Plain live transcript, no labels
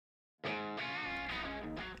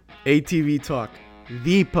ATV Talk,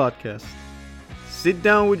 the podcast. Sit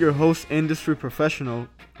down with your host, industry professional,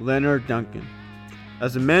 Leonard Duncan,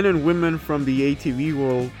 as the men and women from the ATV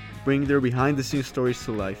world bring their behind-the-scenes stories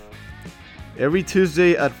to life. Every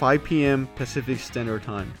Tuesday at 5 p.m. Pacific Standard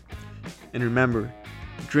Time. And remember,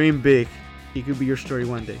 dream big. It could be your story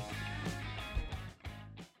one day.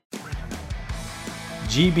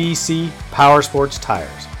 GBC Power Sports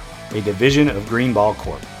Tires, a division of Greenball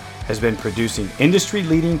Corp, has been producing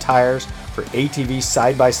industry-leading tires for ATV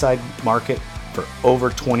side-by-side market for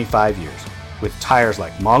over 25 years, with tires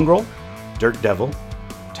like Mongrel, Dirt Devil,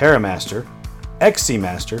 TerraMaster, XC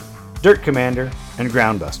Master, Dirt Commander, and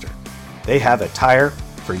Groundbuster. They have a tire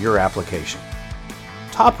for your application.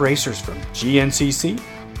 Top racers from GNCC,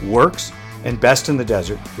 Works, and Best in the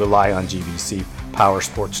Desert rely on GBC Power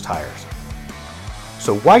Sports tires.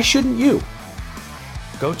 So why shouldn't you?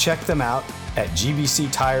 Go check them out at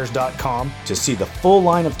gbctires.com to see the full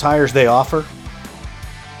line of tires they offer.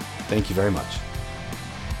 Thank you very much.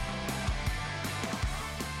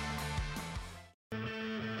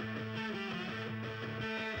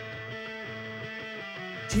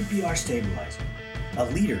 GPR Stabilizer, a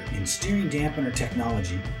leader in steering dampener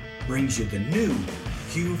technology, brings you the new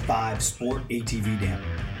Q5 Sport ATV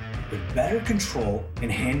dampener with better control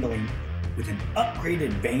and handling with an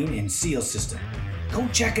upgraded vane and seal system. Go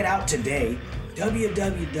check it out today,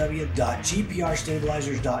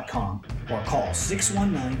 www.gprstabilizers.com, or call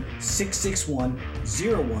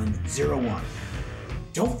 619-661-0101.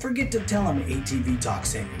 Don't forget to tell them ATV Talk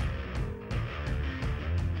sent you.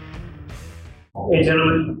 Hey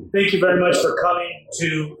gentlemen, thank you very much for coming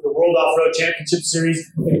to the World Off-Road Championship Series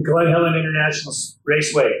at Glen Helen International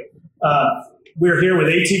Raceway. We're here with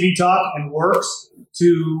ATV Talk and Works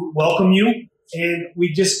to welcome you. And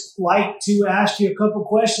we just like to ask you a couple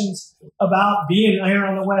questions about being here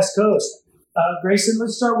on the West Coast. Grayson,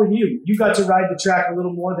 let's start with you. You got to ride the track a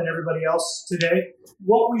little more than everybody else today.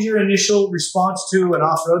 What was your initial response to an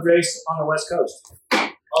off-road race on the West Coast?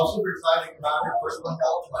 I was super excited about your first one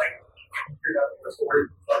out. Like, figured out the story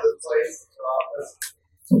of this place.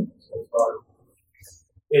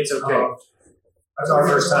 It's okay. That's our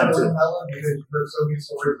first time too. Helen, because we're so many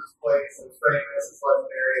stories of this place. It's famous, it's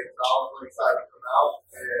legendary, and I was really excited to come out.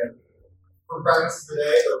 And for practice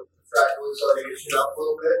today, the track really started to get shit up a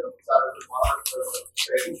little bit. I'm excited for tomorrow, so it's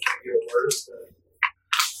going to get worse. And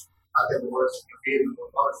I think the worst is going to be the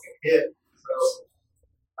more fun it's going to get. So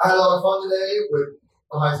I had a lot of fun today with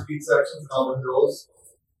the high speed sections and all the hills.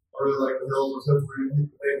 I really like the hills. I was hoping we didn't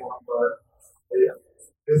hit the big one, but yeah,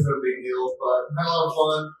 it's no big deal. But I had a lot of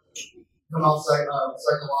fun. Come out second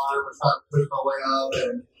line, was trying to push my way up,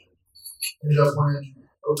 and ended up winning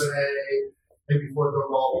Open A, maybe fourth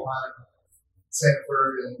overall behind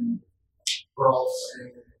Sanford and Brault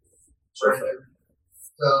and Brandon.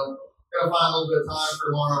 So, gotta find a little bit of time for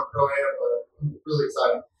tomorrow on Pro-Am, but I'm really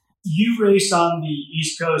excited. You race on the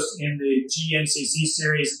East Coast in the GNCC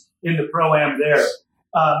series in the Pro-Am there.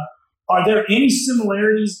 Are there any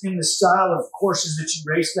similarities in the style of courses that you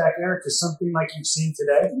race back there to something like you've seen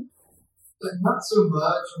today? But not so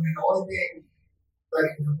much. I mean, the only thing that I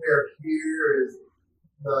can compare here is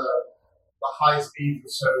the high speeds of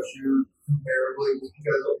snowshoe comparably, just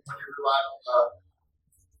because when you're riding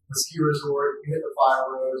the ski resort, you hit the fire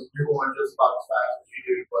roads, you're going just about as fast as you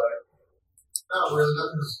do, but not really.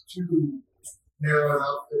 Nothing's too narrow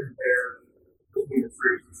enough to compare between the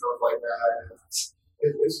trees and stuff like that. It's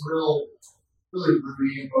really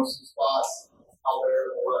roomy in most of the spots out there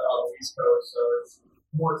on the East Coast, so it's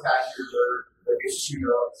more tackier dirt that gets chewed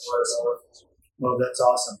up. Well, that's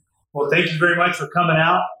awesome. Well, thank you very much for coming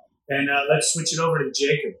out, and let's switch it over to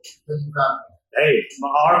Jacob. Thank you, Pat. Hey,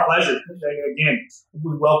 our pleasure. Again,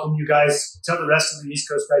 we welcome you guys. Tell the rest of the East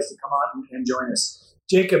Coast guys to come on and join us.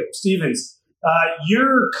 Jacob Stevens,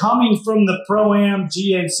 you're coming from the Pro-Am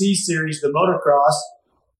GNC series, the motocross,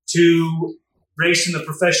 to race in the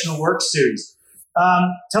Professional Works series.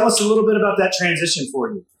 Tell us a little bit about that transition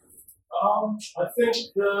for you. I think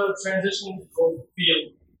the transition will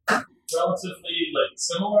be relatively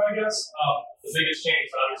similar, I guess. The biggest change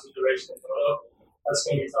is obviously duration of photo. That's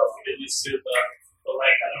going to be tough to get used to. The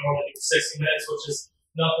length, I normally do 60 minutes, which is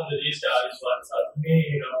nothing to these guys, but for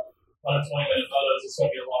me, on a 20-minute photos, it's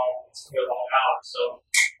going to be a long hour. So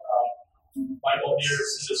my goal here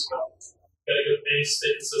is to just get a good pace,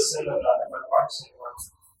 stay consistent, and not have my marks anymore.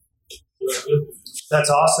 So that's good.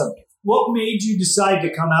 That's awesome. What made you decide to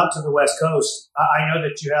come out to the West Coast? I know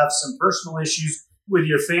that you have some personal issues with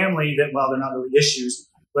your family that, well, they're not really issues,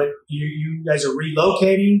 but you guys are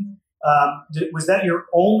relocating. Was that your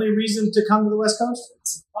only reason to come to the West Coast?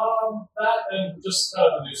 That and just kind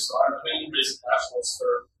of a new start. I've been racing nationals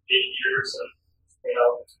for 8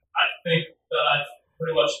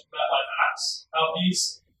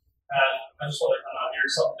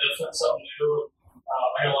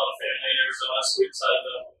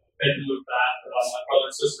 made the move back. My brother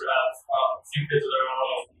and sister have a few kids of their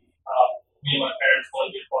own. Me and my parents want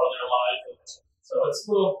to be part of their life. And so it's a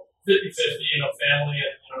little 50-50, family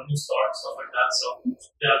and, new start, stuff like that. So,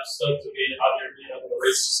 yeah, I'm stoked to be out here, being able to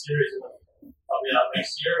race the series, and I'll be out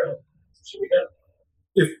next year, and it should be good.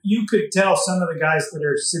 If you could tell some of the guys that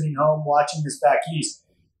are sitting home watching this back east,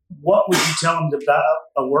 what would you tell them about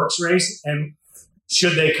a works race, and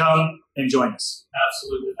should they come and join us?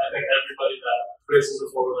 Absolutely. I think everybody that races a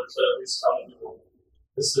four-wheeler should at least come and do it.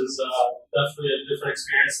 This is definitely a different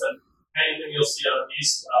experience than anything you'll see out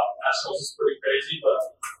east. Nationals is pretty crazy,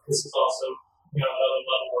 but this is also, another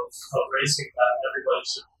level of racing that everybody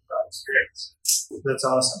should experience. That's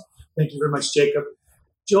awesome. Thank you very much, Jacob.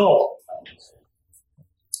 Joel,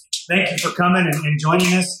 thank you for coming and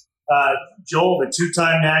joining us. Joel, the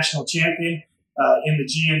two-time national champion in the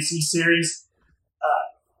GNC series.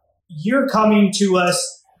 You're coming to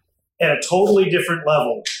us at a totally different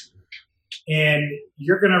level, and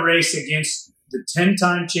you're going to race against the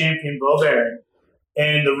 10-time champion, Bo Barron,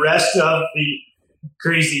 and the rest of the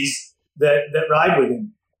crazies that ride with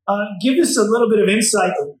him. Give us a little bit of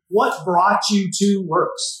insight of what brought you to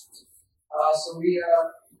Works. So we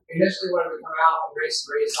initially wanted to come out and race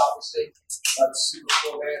the race, obviously. It's super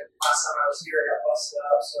cool, man. Last time I was here, I got busted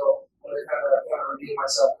up, so I wanted to kind of redeem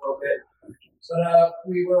myself a little bit. So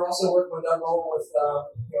we were also working with Doug Lowell with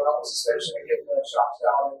upper suspension and getting the shocks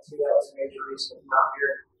dialed in too. That was a major reason to come out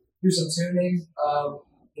here, do some tuning.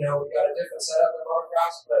 We got a different setup than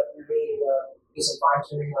motocross, but we really did some fine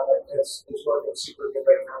tuning on it. It's working super good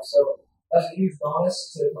right now. So that's a huge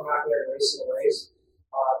bonus to come out here and race in the race.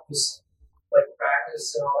 Just like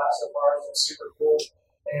practice and all that so far has been super cool.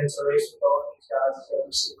 And to race with both of these guys is going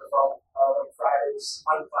to be super fun. Like Friday's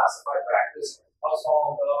unclassified practice, I was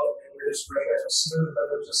hauling Bo, and we were just really smooth, but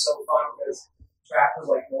it was just so fun because the track was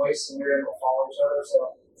like moist and we were able to follow each other.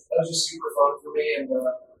 So that was just super fun for me. And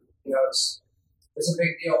it's a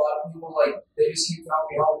big deal. A lot of people they just keep telling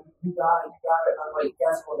me, "Oh, you got it." And I'm like, you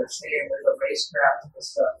guys don't understand. There's a racecraft and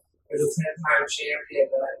this stuff. There's a 10-time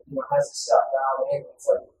champion that has the stuff down, and it's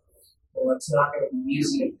like, it's not going to be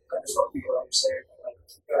easy. I just want people to understand.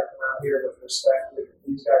 You got to come out here with respect.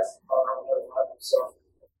 These guys are on another level. So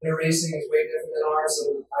their racing is way different than ours,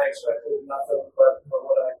 and I expected nothing but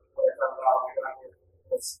what I found out when I got here.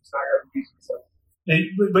 It's not going to be easy. So.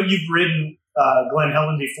 But you've ridden Glen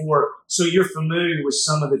Helen before, so you're familiar with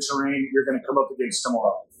some of the terrain you're going to come up against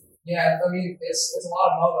tomorrow. Yeah, I mean, it's a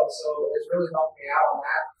lot of moto, so it's really helped me out on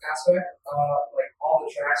that aspect. All the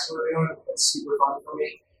tracks we're doing, it's super fun for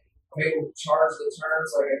me. I'm able to charge the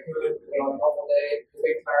turns like I could, on a normal day. The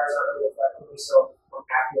big tires aren't really affecting me, so I'm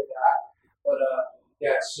happy with that. But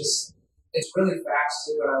it's really fast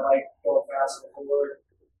too, and I like going fast and forward.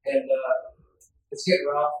 And it's getting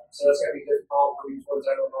rough, so it's going to be difficult for me towards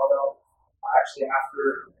the end of the moto. Actually,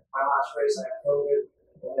 after my last race, I had COVID,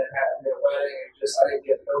 and then had to do a wedding, and I didn't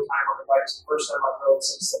get no time on the bike. It's the first time I've rode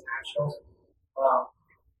since the Nationals.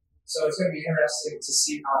 So it's going to be interesting to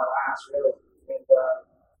see how it lasts, really. And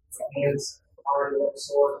my hands already look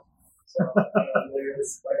sore. So, like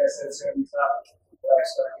I said, it's going to be tough, but I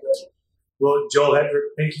expect it. Well, Joel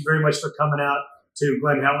Hedrick, thank you very much for coming out to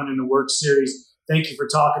Glen Helen in the Works Series. Thank you for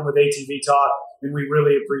talking with ATV Talk, and we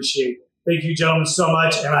really appreciate it. Thank you, gentlemen, so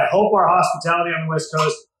much, and I hope our hospitality on the West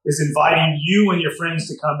Coast is inviting you and your friends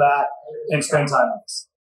to come back and spend time with us.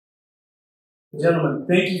 Gentlemen,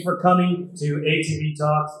 thank you for coming to ATV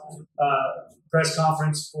Talk's press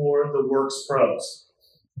conference for the Works Pros.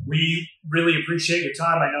 We really appreciate your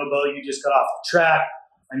time. I know, Bo, you just got off the track.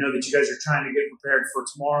 I know that you guys are trying to get prepared for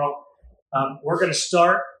tomorrow. We're going to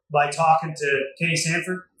start by talking to Kenny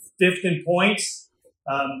Sanford, 5th in points,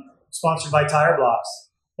 sponsored by Tire Blocks.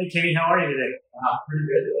 Hey, Kenny, how are you today? Pretty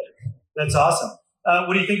good today. That's awesome.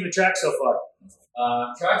 What do you think of the track so far?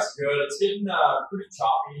 Track's good. It's getting pretty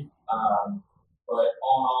choppy, but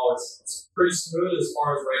all in all, it's pretty smooth as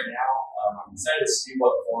far as right now. I'm excited to see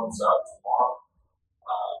what forms up tomorrow.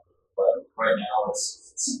 But right now,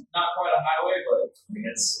 it's not quite a highway, but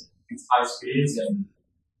it's high speeds and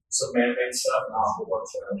some man-made stuff, and I'll work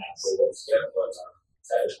to natural looks good, but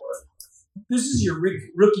excited for it. This is your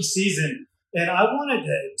rookie season, and I wanted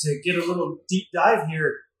to get a little deep dive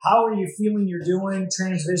here. How are you feeling you're doing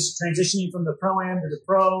transitioning from the Pro-Am to the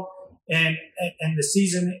Pro and the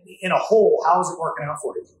season in a whole? How is it working out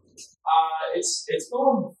for you? It's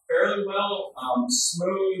going fairly well,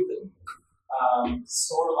 smooth,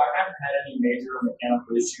 sort of. I haven't had any major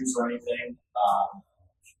mechanical issues or anything.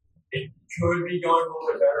 It could be going a little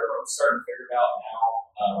bit better, but I'm starting to figure it out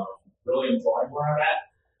now. Really enjoying where I'm at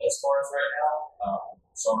as far as right now.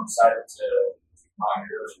 So I'm excited to come out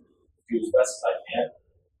here, do as best as I can.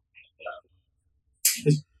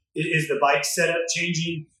 Is the bike setup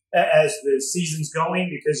changing as the season's going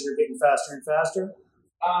because you're getting faster and faster?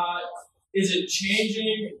 Is it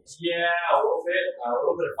changing? Yeah, a little bit. A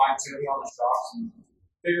little bit of fine tuning on the shocks and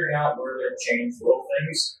figuring out where to change little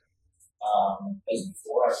things. As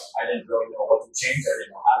before, I didn't really know what to change. I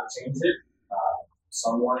didn't know how to change it.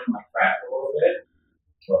 Some morning might crack a little bit,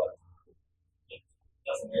 but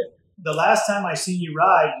nothing is. The last time I seen you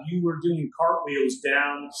ride, you were doing cartwheels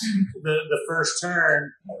down the first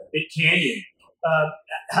turn at Canyon.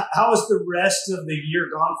 How has the rest of the year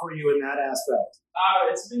gone for you in that aspect?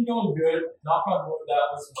 It's been going good. Knock on wood,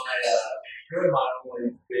 that was my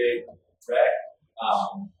only big wreck.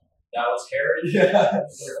 That was hairy. That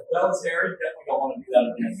was hairy. Definitely don't want to do that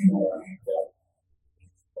again anymore.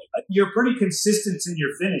 You're pretty consistent in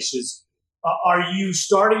your finishes. Are you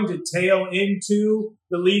starting to tail into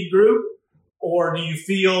the lead group, or do you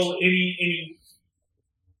feel any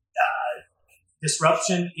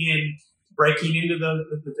disruption in breaking into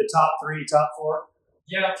the top three, top four?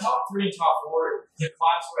 Yeah, top three and top four. The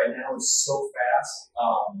class right now is so fast.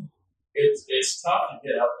 It's tough to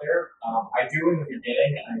get up there. I do in the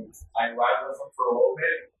beginning. I ride with them for a little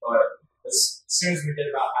bit, but as soon as we get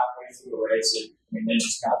about halfway through the race, they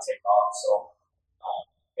just kind of take off. So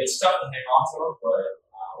it's tough to hang on to them, but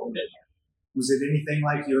we'll get there. Was it anything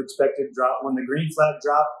like you expected when the green flag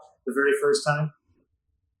dropped the very first time?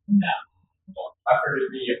 No. I figured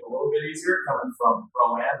it'd be a little bit easier coming from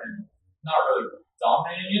Pro-Am and not really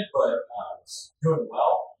dominating it, but doing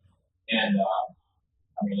well. And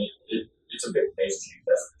it's a big pace change,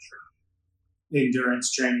 that's for sure.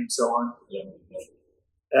 Endurance training, so on. Yeah.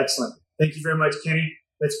 Excellent. Thank you very much, Kenny.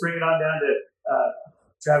 Let's bring it on down to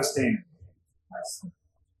Travis Damon. Nice.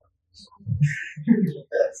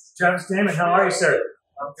 Travis Damon, how are you, sir?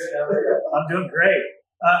 I'm good. How are you? I'm doing great.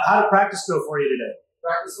 How did practice go for you today?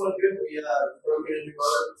 Practice went good. We broke in a new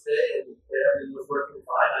motor today, and everything was working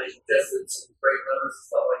fine. I tested some brake numbers and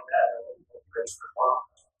stuff like that.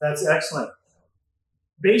 That's excellent.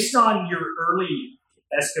 Based on your early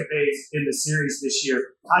escapades in the series this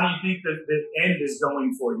year, how do you think that the end is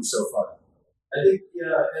going for you so far? I think the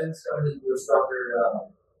end's coming into a stronger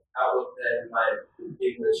outlook than my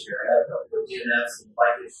beginning this year. I had a couple of DNFs and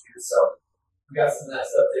bike issues, so we got some of that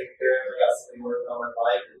stuff taken care of. I got something working on my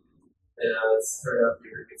bike, and it's turned out to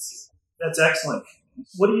be a good season. That's excellent.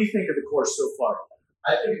 What do you think of the course so far?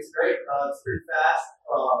 I think it's great. It's pretty fast.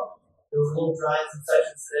 There was a little dry in some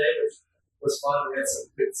sections today, which was fun. We had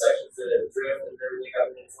some good sections that had drift and everything.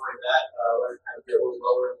 I've been enjoying that. Learning how to get a little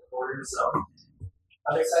lower in the corners. So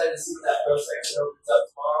I'm excited to see what that pro section opens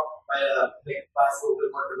up tomorrow. Might make the class a little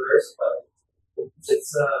bit more diverse, but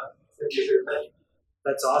it's going to be a good event.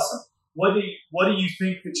 That's awesome. What do you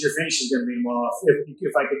think that your finish is going to be, Moff?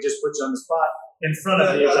 If I could just put you on the spot in front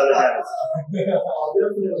of these other guys. I'll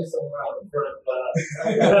definitely somewhere out in front, but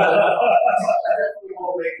I definitely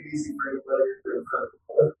won't make it easy for anybody in front.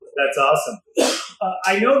 That's awesome.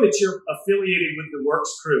 I know that you're affiliated with the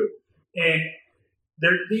Works crew, and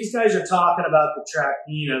these guys are talking about the track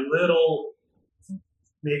being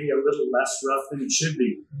maybe a little less rough than it should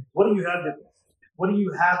be. What do you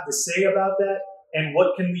have to say about that? And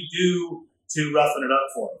what can we do to roughen it up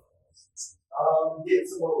for you? Get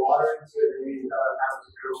some more water into it, maybe have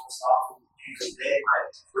to do a little soft. The day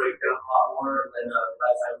might break down a lot more than by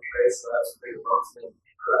the time we race, so that's a big bumps and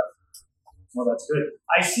correct. Well, that's good.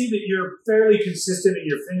 I see that you're fairly consistent in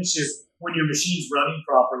your finishes when your machine's running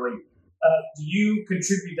properly. Do you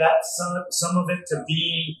contribute some of it to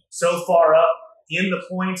being so far up in the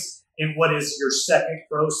points in what is your second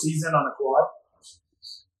pro season on a quad?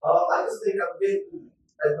 I just think I'm getting,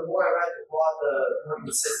 the more I ride the quad, the more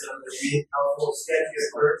consistent I'm going to be. I was a little sketchy at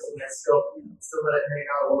first, and I still let it hang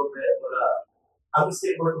out a little bit, but I'm just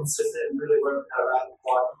getting more consistent and really learning how to ride the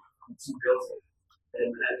quad from two wheels, and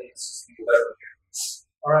I think it's just going to be better here.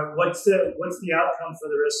 All right, what's the outcome for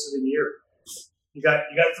the rest of the year? You got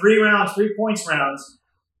 3 points rounds.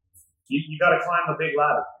 You got to climb a big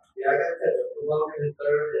ladder. Yeah, I got to catch up with Logan in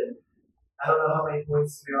third, and I don't know how many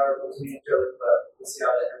points we are between each other, but we'll see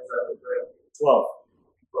how that ends up with 12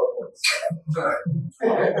 points.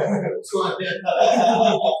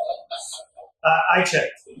 I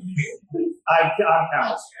checked. I'm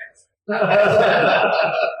counting.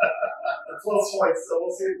 12 points, so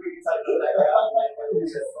we'll see if we can type that out.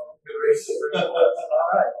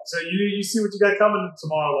 All right. So you see what you got coming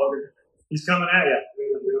tomorrow, Logan. He's coming at you.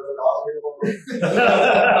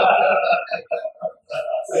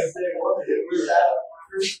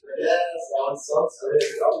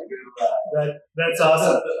 That's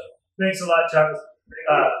awesome. Thanks a lot, Travis.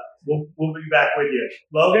 We'll be back with you.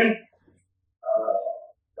 Logan?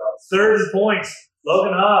 Third in points.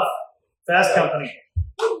 Logan Hoff, Fast Company.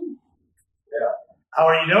 Yeah. How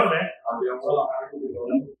are you doing, man? I'm doing well. How are you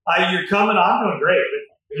doing? I'm doing great.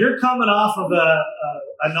 But you're coming off of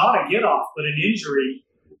not a get off, but an injury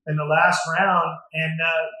in the last round, and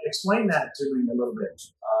explain that to me a little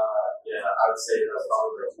bit. Yeah, I would say that's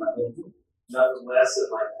probably nothing less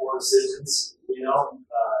than like 4 decisions,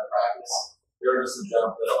 practice. There was some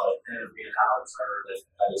jump that ended up being out of turn that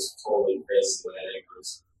I just totally basically had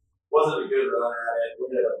ankles. Wasn't a good run at it.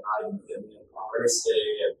 We ended up not even getting in on race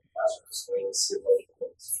day, and I was just waiting to see if I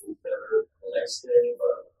could sleep better the next day,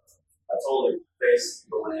 but I totally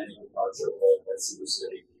faced the landing of our triple at Cedar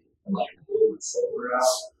City and blew my shoulder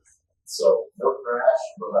out. So no crash,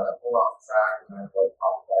 but I pulled off the track and I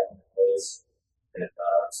popped back into place. And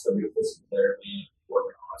still be physical therapy,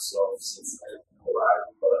 working on myself since then,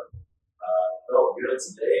 riding, but felt good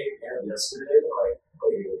today and yesterday,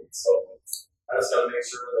 really good. So I just got to make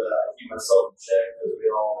sure that I keep myself in check because we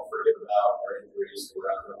all forget about our injuries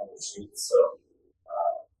around the machine. So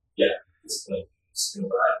yeah, just gonna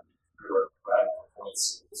ride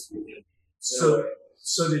points this weekend. So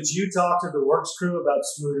did you talk to the works crew about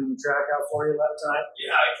smoothing the track out for you that time?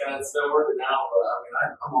 Yeah, I kind of still working out, but I mean,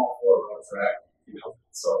 I'm all for it on track,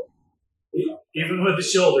 So Even with the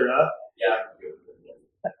shoulder, huh? Yeah, I can do it.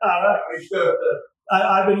 All right.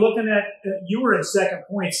 I've been looking at you were in second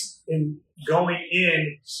points in going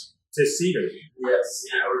in to Cedar. Yes,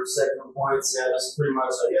 we're second points. Yeah, that's pretty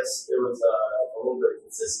much. I guess there was a little bit of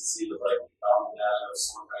consistency with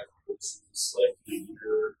some just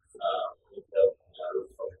easier.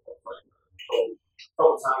 A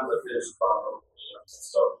couple times I finished bottom,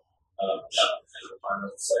 so the final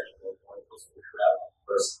section of the point was pretty rapid.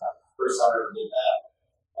 First time I ever did that.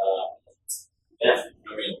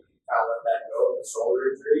 I let that go with the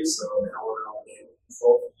shoulder injury, so now we're on game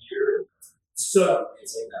control for the year. So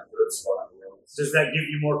maintain that third spot. Does that give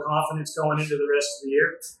you more confidence going into the rest of the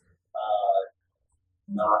year?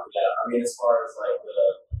 Not yet. I mean, as far as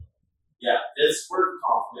we're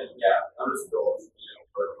confident. Yeah, I'm just building,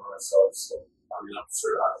 working on myself. So I'm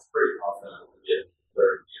sure I was pretty confident we'll get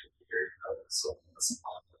third year. So that's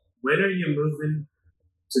confident. When are you moving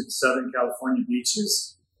to the Southern California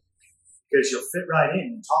beaches? Because you'll fit right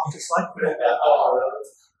in and talk just like that. I don't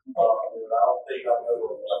think I'll ever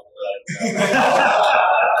enough for that.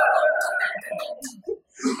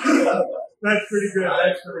 That's pretty good.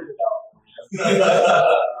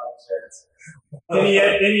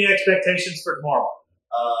 Any expectations for tomorrow?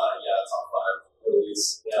 Top 5 at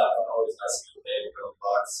least. Yeah, I'm always asking the day to go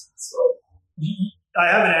box. So I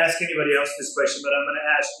haven't asked anybody else this question, but I'm going to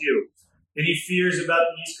ask you. Any fears about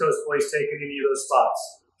the East Coast boys taking any of those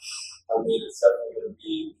spots? I mean, it's definitely going to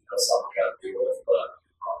be something I got to deal with, but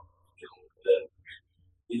they're going to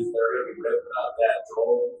be ripping about that.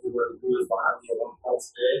 Joel, he was behind me at one point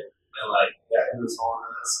today, and he was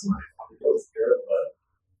on us. It was good, but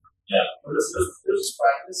it was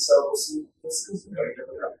practice, so we'll see.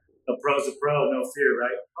 A pro's a pro, no fear,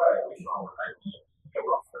 right? Right, we can all right. We're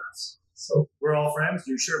all friends. So we're all friends?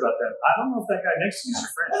 You sure about that? I don't know if that guy next to you is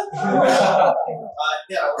your friend.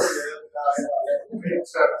 Yeah, we're good.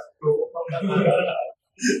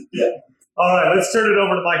 Yeah. All right, let's turn it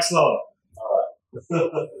over to Mike Sloan.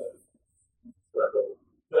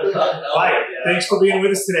 Mike, thanks for being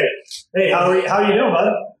with us today. Hey, how are you doing,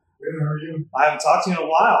 bud? Good, how are you? I haven't talked to you in a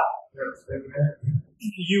while. Yeah, it's been a minute.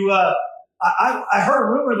 You, I heard a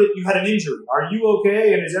rumor that you had an injury. Are you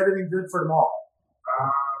okay, and is everything good for tomorrow?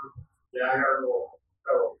 Yeah, I got a little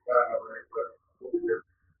bad already, but we'll be good.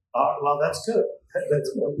 Well, that's good.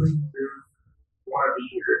 That's good. We want to be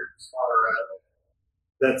here in Colorado.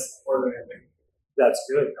 That's more than anything. That's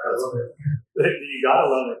good. I love it. You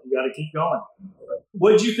gotta love it. You gotta keep going.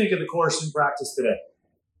 What did you think of the course in practice today?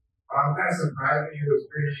 Kind of surprised me. It was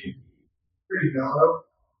pretty mellow.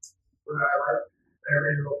 But I liked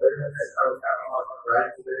every little bit of it. I was having a lot of fun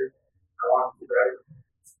riding today. I wanted to ride.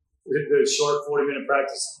 The short 40-minute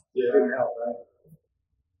practice didn't help, right?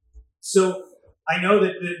 So I know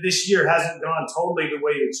that this year hasn't gone totally the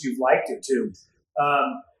way that you've liked it to.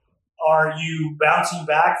 Are you bouncing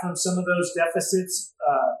back from some of those deficits?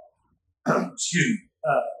 Excuse me.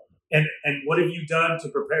 And what have you done to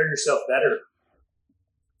prepare yourself better?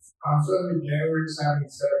 So in January, just having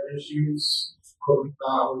set of issues. What we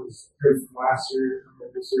thought was good from last year.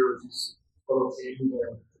 This year was just a little team.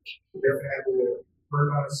 And we definitely had to work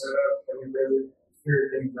on the setup and we really figured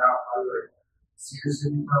things out. How to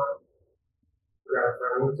seriously become.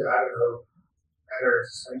 I went to Idaho, had our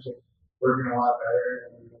suspension working a lot better.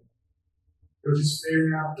 And it was just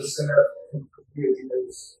figuring out the setup completely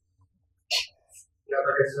because, like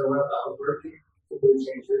I said, what I thought was working typically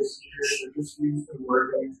change this year. So just we've been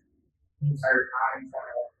working the entire time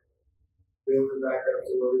trying to build it back up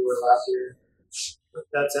to where we were last year.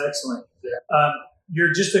 That's excellent. Yeah.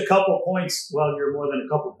 You're just a couple points. Well, you're more than a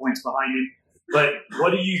couple points behind him. But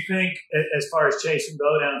what do you think as far as chasing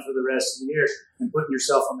Bo down for the rest of the year and putting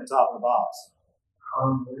yourself on the top of the box?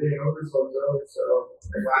 We're getting over so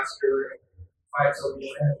like last year, 5 till the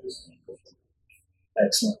end.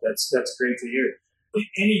 Excellent. That's great to hear.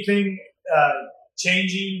 Anything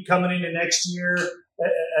changing coming into next year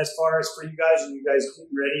as far as for you guys? Are you guys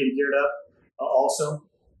getting ready and geared up also?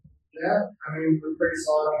 Yeah, I mean, we're pretty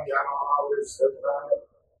solid on the Yamaha. We're still about it.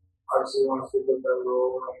 Obviously, we want to keep the better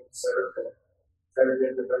role on the setup and try to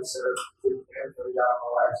get the best setup we can for the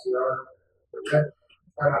Yamaha XCR. But yeah,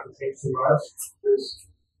 try not to change too much. Just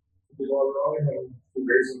keep the ball rolling and keep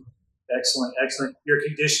racing. Excellent. Your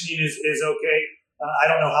conditioning is okay. I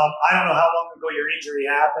don't know how long ago your injury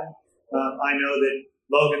happened. I know that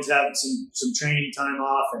Logan's having some training time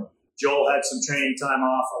off, and Joel had some training time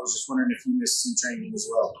off. I was just wondering if you missed some training as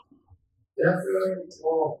well. Yeah,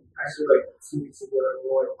 well, actually, like 2 weeks ago, I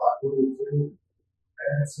wore like too. And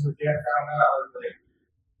so we found out, I was like,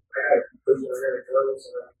 I had a conclusion I gotta go. So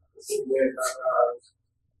we found out I was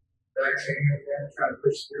back training again, trying to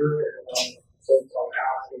push through it. And so until now,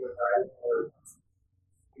 I feel like I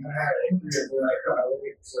had an injury and I cut my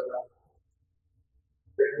leg. So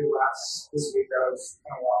really this week, I was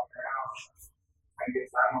kind of walking around, trying to get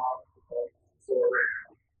time off. So right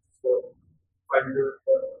now, I can do it.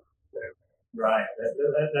 Right,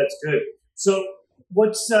 that's good. So,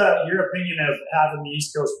 what's your opinion of having the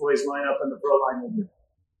East Coast boys line up in the pro line with you?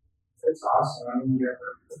 It's awesome. I mean, you have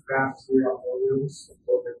the fastest 3 off wheels,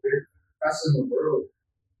 best in the world.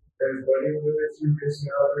 Everybody with it, you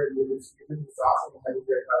racing out there, it's awesome how you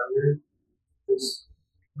get out of here. Just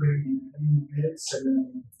putting in minutes and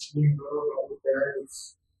then being over there,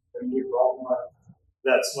 it's going to be a problem.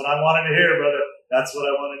 That's what I wanted to hear, brother. That's what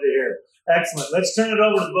I wanted to hear. Excellent. Let's turn it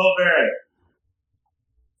over to Bo Berry.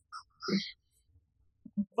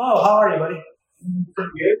 Bo, how are you, buddy?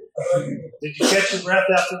 Pretty good. Did you catch your breath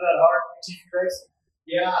after that hard TV race?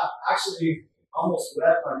 Yeah, actually, almost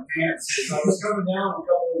wet my pants because I was coming down a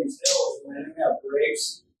couple of these hills and I didn't have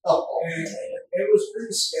brakes. And it was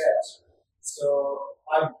pretty sketch. So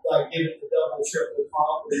I give it the double, triple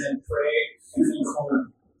pump and then pray and then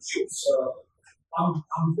come. So I'm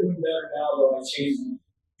doing better now, though I changed them.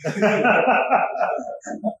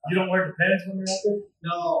 You don't wear Depends when you're out there?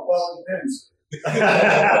 No, well, it depends.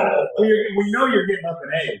 We know you're getting up in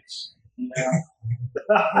age. Yeah.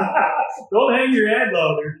 Don't hang your head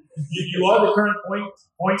low. You are the current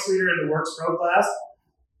points leader in the Works Pro class,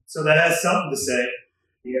 so that has something to say.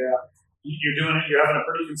 Yeah. You're doing it. You're having a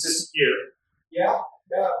pretty consistent year. Yeah.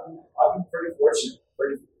 I've been pretty fortunate.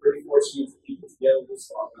 Pretty fortunate to keep it together this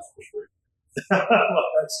long, that's for sure. Well,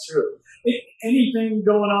 that's true. Anything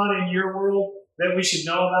going on in your world that we should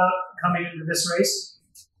know about coming into this race?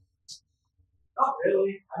 Not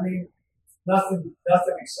really. I mean, nothing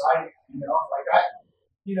exciting.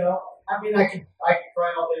 I can cry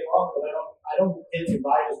all day long, but I don't get to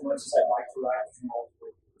ride as much as I'd like to ride.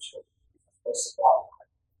 That's the problem.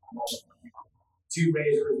 I'm on 2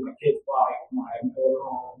 razors, my kid's bike, my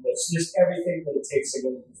motorhome. It's just everything that it takes to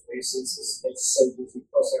go to these races. It's so busy.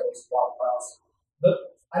 Plus, I race watercross.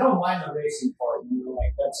 But I don't mind the racing part.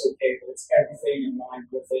 That's okay. But it's everything in line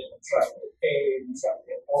with it. And trying to get paid and trying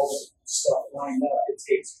to get all the stuff lined up. It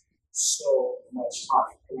takes so much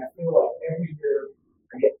time. And I feel like every year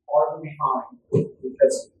I get farther behind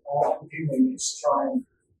because all I'm doing is trying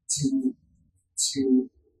to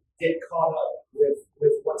get caught up with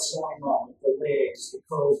what's going on, with the legs, the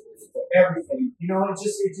COVID, everything. It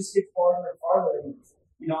just gets farther and farther. And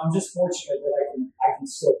I'm just fortunate that I can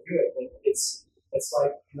still do it. But it's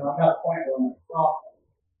like I'm at a point where I'm like, well,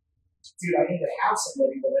 dude, I need to have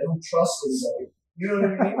somebody, but I don't trust anybody. You know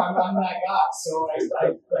what I mean? I'm that guy. So I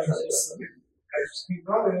just keep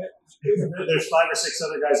running it. There's 5 or 6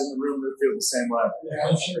 other guys in the room that feel the same way. Yeah,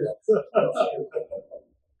 I'm sure.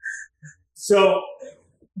 So,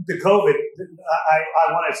 the COVID,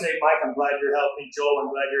 I want to say, Mike, I'm glad you're healthy. Joel, I'm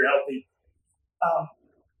glad you're healthy.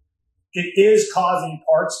 It is causing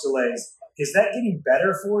parts delays. Is that getting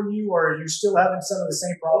better for you, or are you still having some of the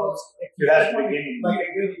same problems you had at the beginning? Like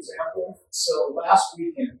a good example. So last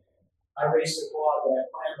weekend, I raced a quad that I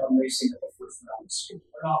planned on racing at the first round.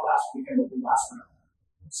 Or not last weekend, but the last round.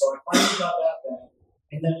 So I finally got that done.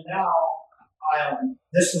 And then now,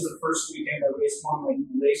 this was the first weekend I raced one of my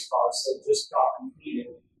new race cars that just got completed.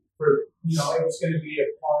 It was going to be a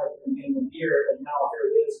car in the year, and now here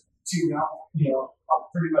it is, 2 rounds,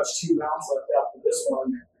 pretty much 2 rounds left after this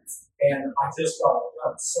one. and I just got it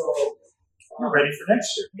done. So You're ready for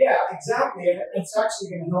next year. yeah, exactly. And it's actually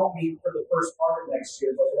going to help me for the first part of next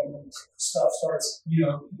year. But when stuff starts,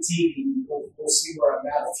 fatiguing, we'll see where I'm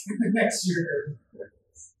at next year.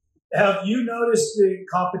 Have you noticed the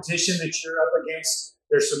competition that you're up against?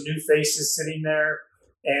 There's some new faces sitting there,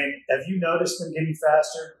 and have you noticed them getting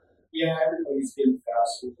faster? Yeah, everybody's getting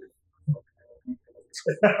faster.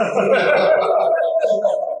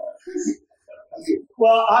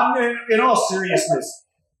 Well, in all seriousness,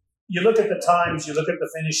 you look at the times, you look at the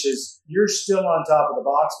finishes, you're still on top of the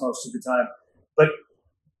box most of the time, but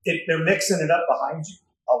they're mixing it up behind you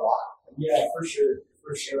a lot. Yeah, for sure.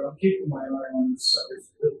 I'm keeping my eye on these suckers.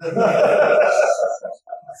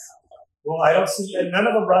 Well, I don't see, none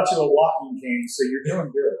of them brought you a walking cane, so you're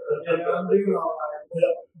doing good. Yeah, I'm doing all right. But,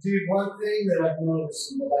 dude, one thing that I've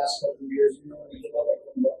noticed in the last couple of years, when you get up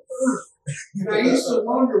from the earth, and I used to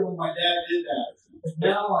wonder when my dad did that, but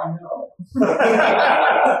now I know.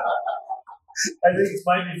 I think it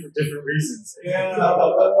might be for different reasons. Yeah.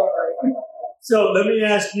 So let me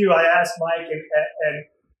ask you, I asked Mike and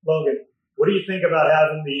Logan, what do you think about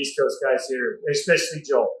having the East Coast guys here, especially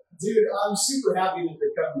Joel? Dude, I'm super happy that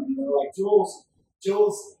they're coming. Like Joel's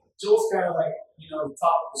kind of like,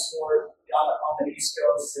 top of the sport on the East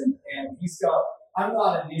Coast, and he's got. I'm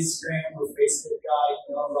not an Instagram or Facebook guy,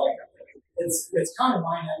 like it's kind of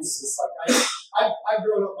my nemesis. Like I've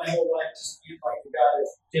grown up my whole life just being like the guy that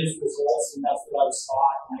gets results, and that's what I was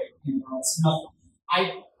taught. And it's nothing.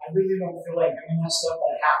 I really don't feel like doing that stuff,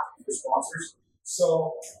 but I have to for sponsors.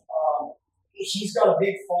 So he's got a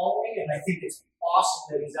big following, and I think it's awesome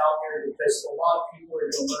that he's out there because a lot of people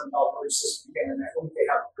are going to learn about Bruce this weekend, and I hope they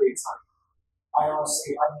have a great time. And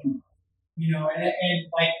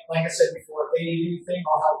like I said before, if they need anything,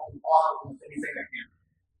 I'll help them with anything I can.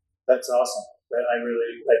 That's awesome.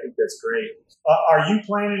 I think that's great. Are you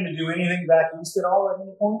planning to do anything back east at all at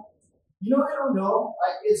any point? I don't know.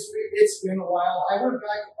 It's been a while. I went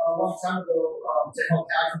back a long time ago to help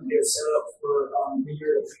Akron get set up for the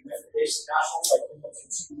year of the Memphis Nationals, like we went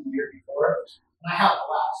through the year before. And I had a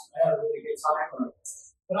blast. I had a really good time.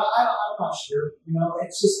 But I'm not sure.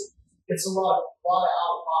 It's a lot of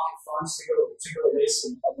out-of-pocket funds to go race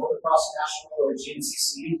a motocross national or a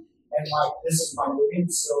GNCC, and this is my living,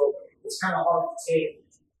 so it's kind of hard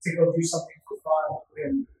to go do something for fun.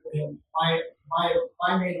 And my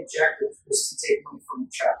main objective is to take money from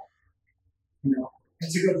the track, and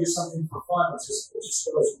to go do something for fun. It just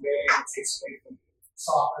goes away and it takes away from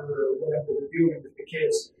soccer or whatever they're doing with the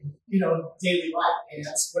kids, daily life,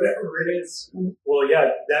 dance, whatever it is. Well, yeah,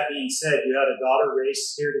 that being said, you had a daughter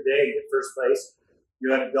race here today in first place. You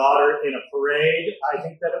had a daughter in a parade, I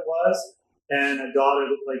think that it was, and a daughter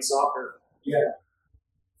that played soccer. Yeah.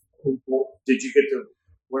 Did you get to,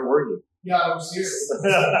 where were you? Yeah, I was here.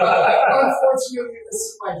 Unfortunately, this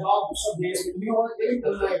is my job for some days, but you know what, Dave?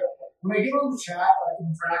 When I get on the track, like in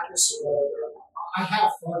practice or whatever, I have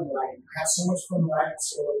fun riding. I have so much fun riding.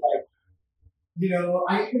 So, even though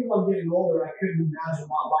I'm getting older, I couldn't imagine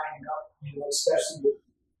not lining up, especially with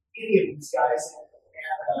any of these guys. And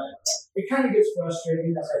it kind of gets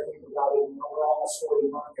frustrating as I think about it. We're almost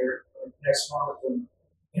 40 next month. And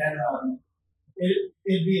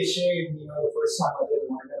it'd be a shame, the first time I did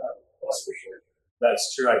line up. That's for sure.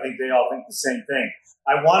 That's true. I think they all think the same thing.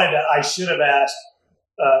 I should have asked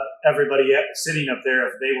everybody sitting up there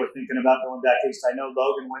if they were thinking about going back east. I know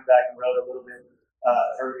Logan went back and rode a little bit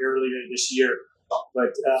earlier this year,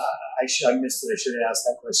 but I missed it. I should have asked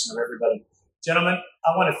that question of everybody. Gentlemen,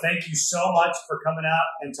 I want to thank you so much for coming out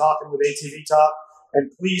and talking with ATV Talk.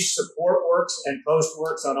 And please support Works and post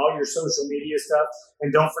Works on all your social media stuff.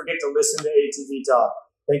 And don't forget to listen to ATV Talk.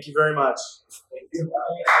 Thank you very much. Thank you.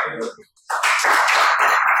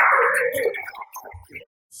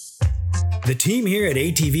 The team here at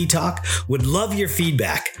ATV Talk would love your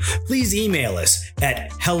feedback. Please email us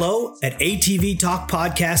at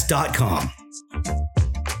hello@atvtalkpodcast.com.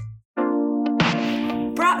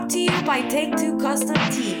 Brought to you by Take Two Custom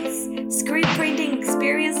Tees, screen printing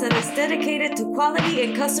experience that is dedicated to quality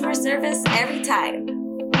and customer service every time.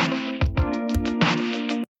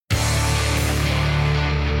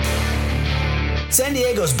 San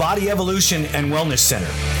Diego's Body Evolution and Wellness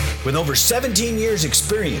Center. With over 17 years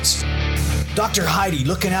experience, Dr. Heidi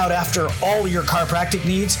looking out after all your chiropractic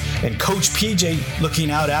needs, and Coach PJ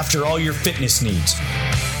looking out after all your fitness needs.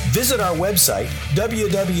 Visit our website,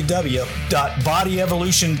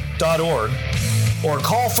 www.bodyevolution.org, or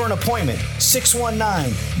call for an appointment,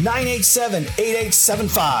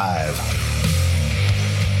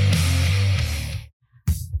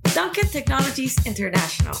 619-987-8875. Duncan Technologies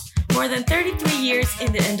International. More than 33 years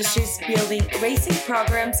in the industry building racing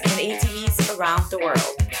programs and ATVs around the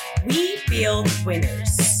world. We build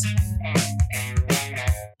winners.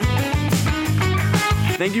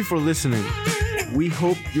 Thank you for listening. We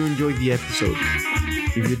hope you enjoyed the episode.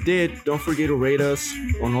 If you did, don't forget to rate us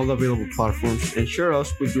on all available platforms and share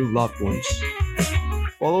us with your loved ones.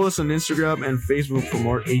 Follow us on Instagram and Facebook for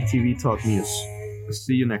more ATV Talk news.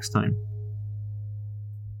 See you next time.